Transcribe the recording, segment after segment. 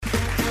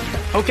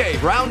Okay,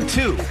 round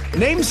two.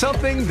 Name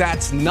something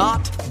that's not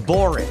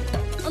boring.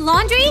 A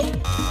laundry?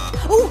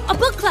 Ooh, a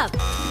book club.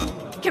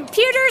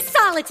 Computer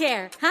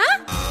solitaire,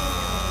 huh?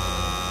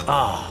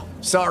 Ah,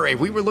 oh, sorry,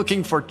 we were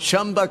looking for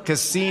Chumba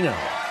Casino.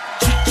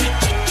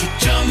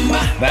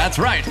 That's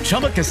right,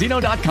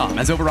 ChumbaCasino.com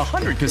has over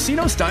 100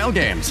 casino-style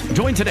games.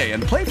 Join today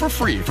and play for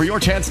free for your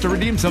chance to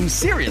redeem some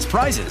serious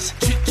prizes.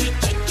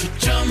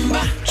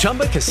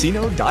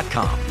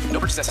 ChumbaCasino.com. No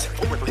purchase necessary.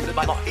 Void where prohibited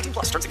by law. 18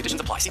 plus. Terms and conditions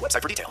apply. See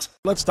website for details.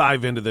 Let's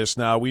dive into this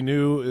now. We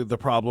knew the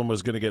problem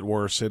was going to get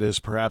worse. It has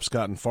perhaps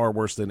gotten far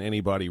worse than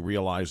anybody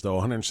realized, though.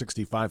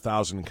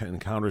 165,000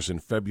 encounters in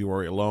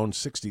February alone,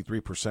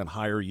 63%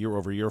 higher year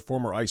over year.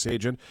 Former ICE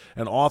agent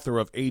and author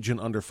of Agent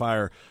Under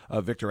Fire,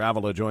 Victor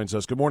Avila, joins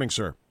us. Good morning,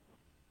 sir.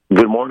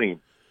 Good morning.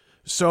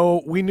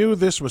 So we knew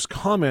this was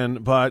coming,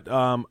 but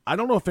I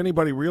don't know if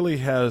anybody really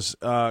has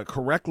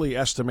correctly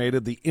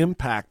estimated the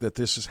impact that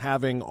this is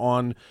having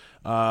on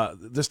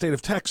the state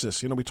of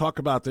Texas. You know, we talk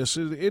about this.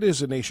 It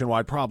is a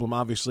nationwide problem,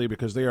 obviously,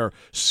 because they are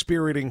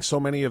spiriting so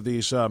many of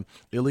these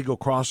illegal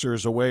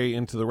crossers away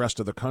into the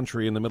rest of the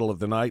country in the middle of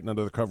the night and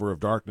under the cover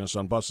of darkness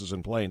on buses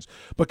and planes.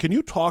 But can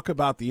you talk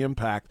about the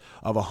impact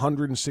of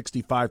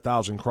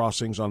 165,000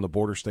 crossings on the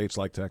border states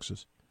like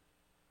Texas?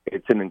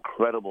 It's an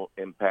incredible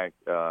impact,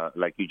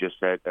 like you just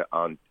said,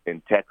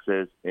 in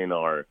Texas, in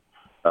our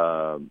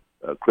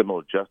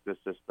criminal justice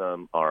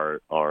system, our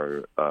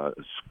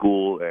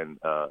school and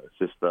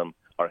system,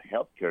 our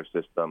healthcare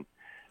system.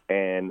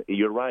 And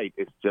you're right.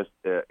 It's just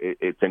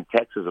it's in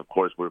Texas, of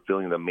course, we're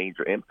feeling the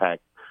major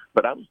impact.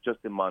 But I was just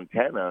in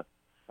Montana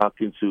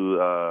talking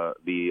to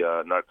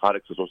the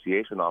Narcotics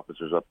Association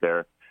officers up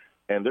there,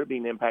 and they're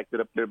being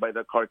impacted up there by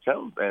the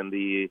cartels and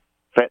the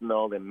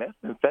fentanyl and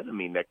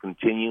methamphetamine that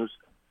continues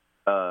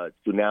to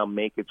now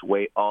make its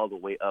way all the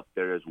way up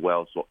there as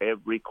well. So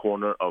every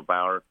corner of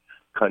our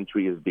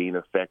country is being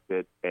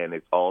affected, and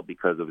it's all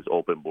because of this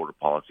open border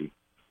policy.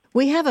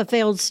 We have a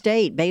failed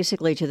state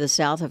basically to the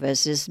south of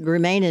us, is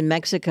remain in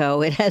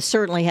Mexico. It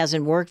certainly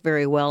hasn't worked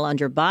very well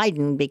under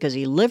Biden because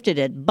he lifted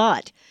it,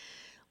 but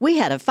we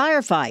had a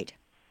firefight,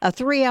 a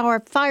 3-hour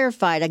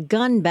firefight, a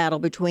gun battle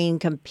between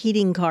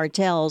competing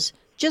cartels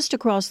just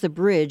across the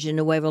bridge in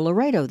Nuevo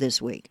Laredo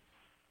this week.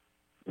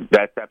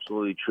 That's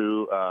absolutely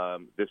true.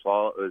 This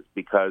all is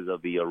because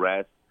of the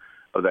arrest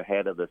of the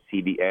head of the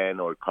CDN,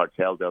 or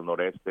Cartel del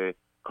Noreste,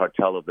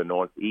 Cartel of the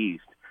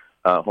Northeast.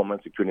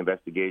 Homeland Security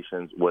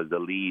Investigations was the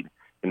lead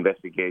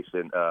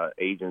investigation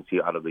agency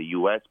out of the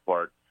U.S.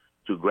 part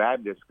to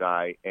grab this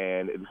guy.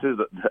 And this is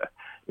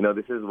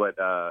what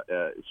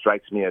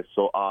strikes me as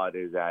so odd,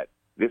 is that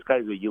this guy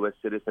is a U.S.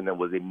 citizen and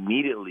was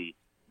immediately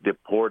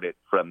deported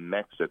from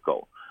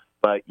Mexico.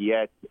 But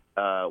yet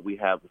we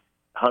have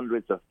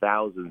hundreds of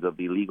thousands of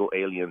illegal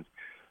aliens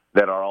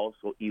that are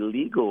also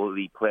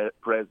illegally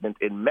present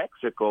in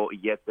Mexico,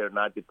 yet they're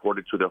not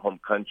deported to their home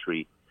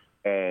country.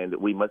 And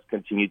we must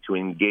continue to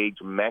engage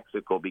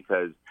Mexico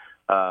because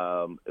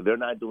they're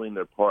not doing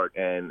their part,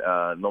 and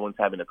no one's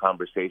having a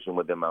conversation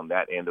with them on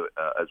that end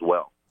as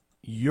well.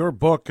 Your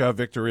book,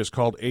 Victor, is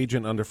called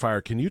Agent Under Fire.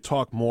 Can you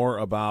talk more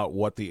about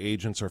what the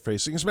agents are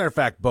facing? As a matter of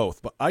fact,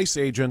 both, but ICE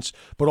agents,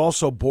 but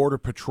also Border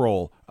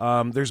Patrol.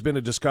 There's been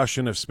a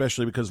discussion,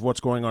 especially because of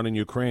what's going on in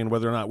Ukraine,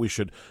 whether or not we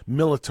should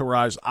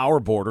militarize our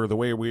border the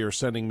way we are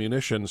sending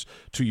munitions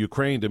to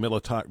Ukraine to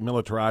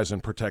militarize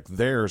and protect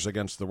theirs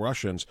against the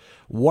Russians.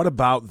 What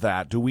about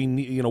that? Do we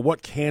need,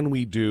 what can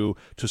we do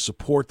to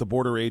support the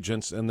border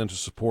agents and then to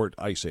support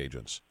ICE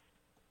agents?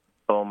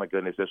 Oh, my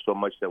goodness, there's so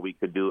much that we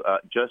could do.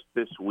 Just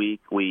this week,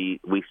 we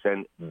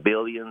sent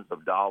billions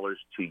of dollars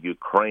to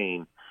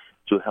Ukraine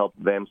to help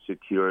them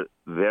secure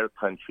their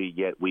country,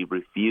 yet we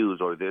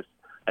refuse, or this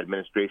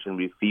administration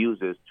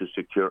refuses to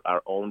secure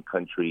our own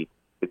country.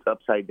 It's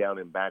upside down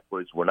and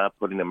backwards. We're not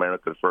putting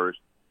America first.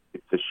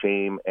 It's a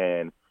shame,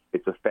 and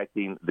it's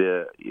affecting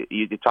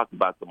you talked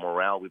about the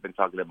morale. We've been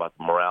talking about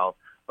the morale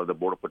of the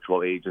Border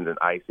Patrol agents and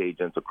ICE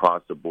agents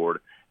across the board.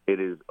 It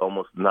is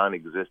almost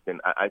non-existent.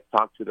 I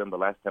talked to them the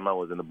last time I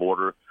was in the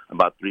border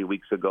about 3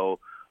 weeks ago.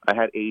 I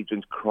had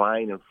agents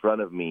crying in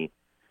front of me.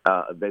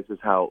 This is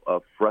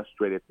how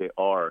frustrated they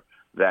are,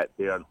 that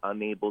they are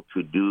unable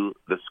to do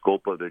the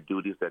scope of their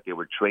duties that they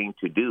were trained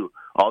to do.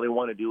 All they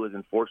want to do is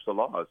enforce the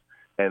laws,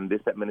 and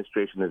this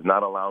administration is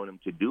not allowing them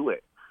to do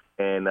it.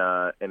 And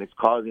it's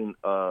causing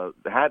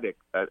havoc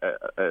at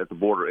the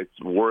border. It's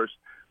worse.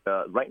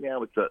 Right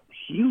now, it's a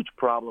huge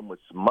problem with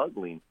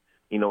smuggling.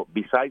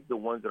 Besides the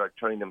ones that are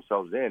turning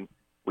themselves in,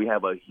 we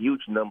have a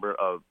huge number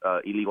of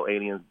illegal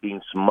aliens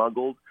being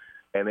smuggled,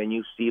 and then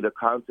you see the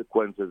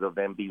consequences of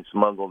them being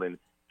smuggled in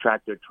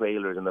tractor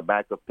trailers in the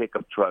back of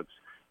pickup trucks,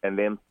 and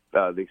then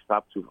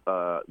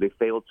they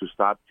fail to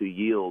stop to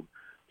yield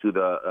to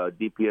the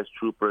DPS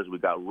troopers. We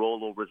got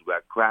rollovers, we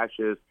got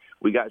crashes,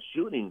 we got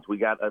shootings. We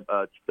got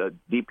a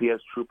DPS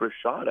trooper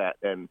shot at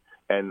and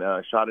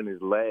shot in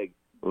his leg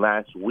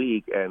last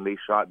week, and they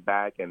shot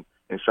back and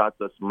shot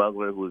the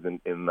smuggler who was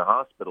in the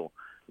hospital.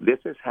 This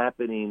is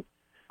happening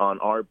on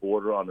our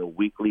border on a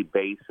weekly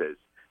basis,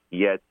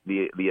 yet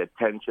the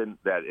attention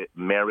that it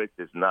merits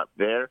is not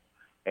there.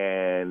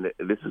 And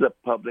this is a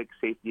public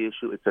safety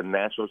issue. It's a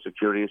national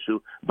security issue.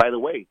 By the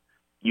way,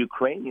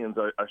 Ukrainians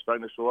are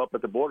starting to show up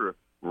at the border.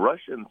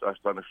 Russians are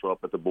starting to show up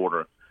at the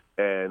border.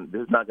 And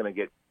this is not going to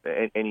get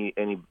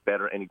any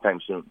better anytime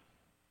soon.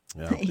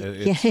 Yeah,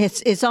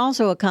 it's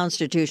also a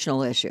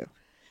constitutional issue.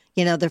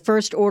 You know, the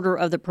first order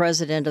of the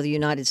President of the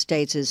United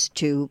States is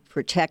to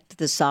protect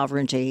the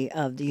sovereignty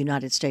of the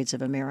United States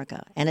of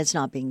America, and it's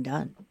not being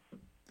done.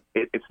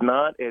 It's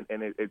not, and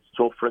it's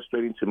so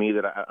frustrating to me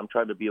that I'm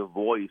trying to be a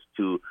voice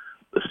to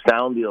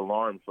sound the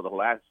alarm for the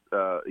last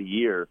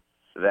year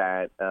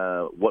that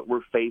what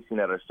we're facing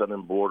at our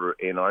southern border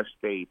in our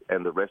state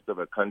and the rest of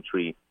our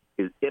country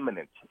is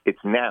imminent. It's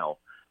now,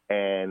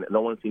 and no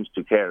one seems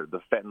to care.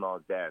 The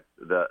fentanyl deaths,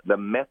 the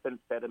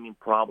methamphetamine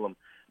problem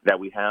that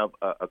we have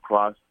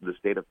across the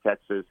state of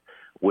Texas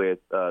with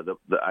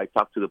I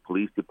talked to the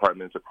police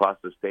departments across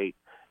the state,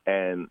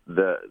 and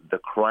the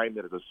crime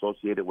that is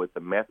associated with the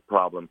meth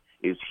problem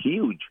is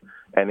huge,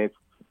 and it's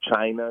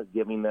China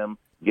giving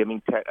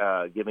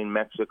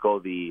Mexico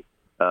the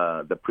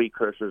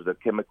precursors, the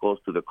chemicals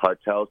to the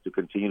cartels to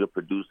continue to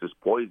produce this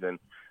poison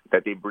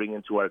that they bring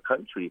into our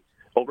country.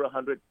 Over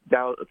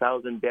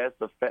 100,000 deaths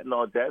of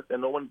fentanyl deaths,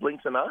 and no one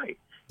blinks an eye.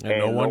 And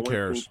no one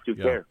cares.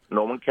 Care.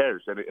 No one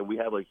cares, and we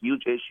have a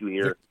huge issue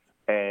here.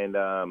 And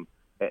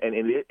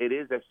it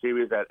is as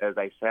serious as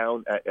I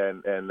sound,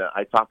 and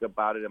I talk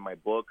about it in my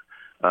book.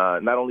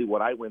 Not only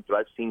what I went through,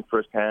 I've seen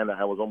firsthand.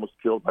 I was almost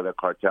killed by the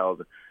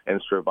cartels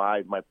and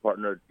survived. My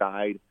partner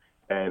died,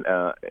 and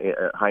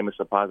Jaime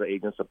Zapata,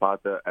 Agent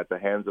Zapata, at the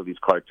hands of these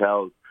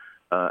cartels,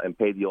 and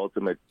paid the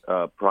ultimate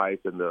price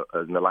in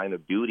the line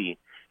of duty.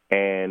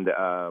 And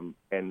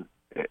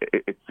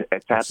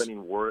it's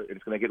happening worse.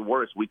 It's going to get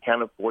worse. We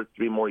can't afford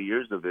 3 more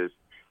years of this.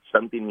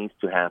 Something needs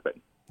to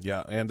happen.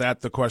 Yeah, and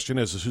the question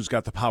is who's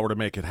got the power to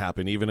make it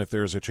happen, even if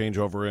there's a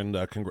changeover in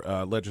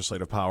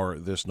legislative power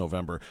this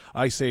November.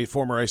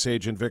 Former ICE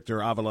agent Victor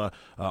Avila,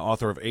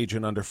 author of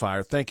Agent Under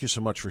Fire, thank you so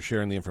much for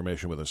sharing the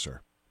information with us, sir.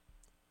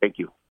 Thank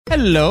you.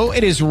 Hello,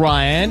 it is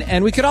Ryan,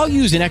 and we could all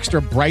use an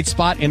extra bright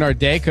spot in our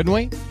day, couldn't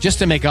we? Just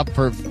to make up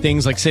for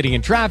things like sitting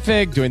in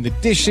traffic, doing the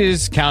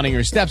dishes, counting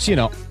your steps,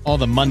 all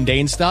the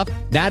mundane stuff.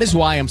 That is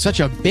why I'm such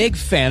a big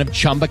fan of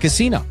Chumba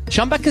Casino.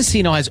 Chumba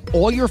Casino has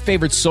all your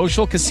favorite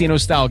social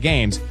casino-style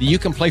games that you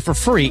can play for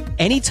free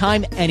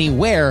anytime,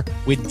 anywhere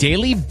with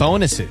daily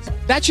bonuses.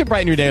 That should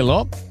brighten your day a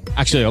little.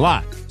 Actually, a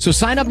lot. So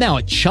sign up now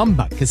at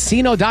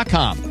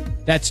ChumbaCasino.com.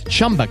 That's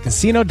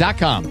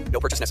ChumbaCasino.com. No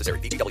purchase necessary.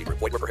 VGW Group.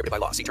 Void where prohibited by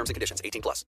law. See terms and conditions. 18+.